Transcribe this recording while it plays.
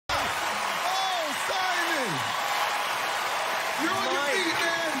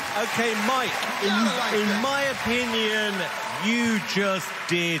Okay, Mike, in my opinion, you just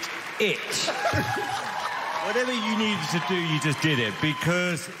did it. Whatever you needed to do, you just did it,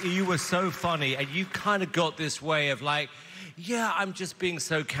 because you were so funny, and you kind of got this way of like, yeah, I'm just being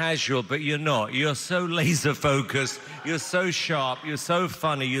so casual, but you're not. You're so laser-focused, you're so sharp, you're so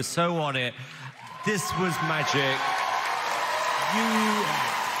funny, you're so on it. This was magic.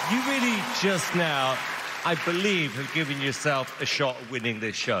 You really just now, I believe, have given yourself a shot at winning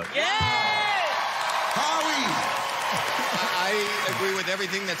this show. Yeah! Howie! I agree with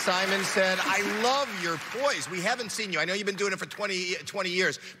everything that Simon said. I love your poise. We haven't seen you. I know you've been doing it for 20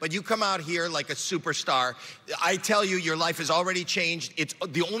 years, but you come out here like a superstar. I tell you, your life has already changed. It's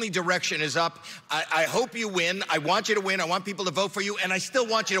the only direction is up. I hope you win. I want you to win. I want people to vote for you, and I still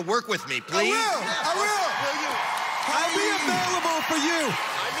want you to work with me, please. I will. Will you? I'll be available for you.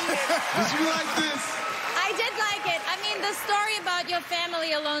 Did you like this? I did like it. I mean, the story about your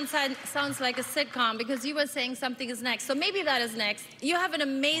family alone sounds like a sitcom, because you were saying something is next. So maybe that is next. You have an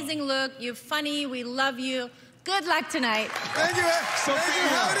amazing look. You're funny. We love you. Good luck tonight. Thank you. Thank you,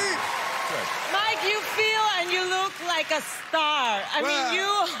 Hedi. Mike, you feel and you look like a star. I mean, you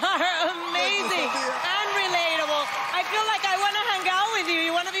are amazing and relatable. I feel like I want to hang out with you.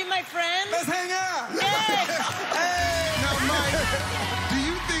 You want to be my friend? Let's hang out. Yes. Hey. Now, Mike, do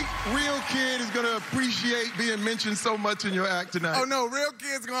you think Real Kid is going to appreciate being mentioned so much in your act tonight? Oh, no, Real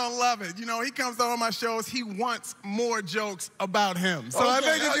Kid's going to love it. You know, he comes to all my shows. He wants more jokes about him. So I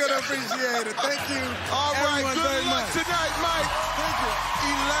think he's going to appreciate it. Thank you, all right, everyone, good very luck much. tonight, Mike. Thank you.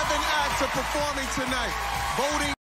 11 acts are performing tonight. Voting.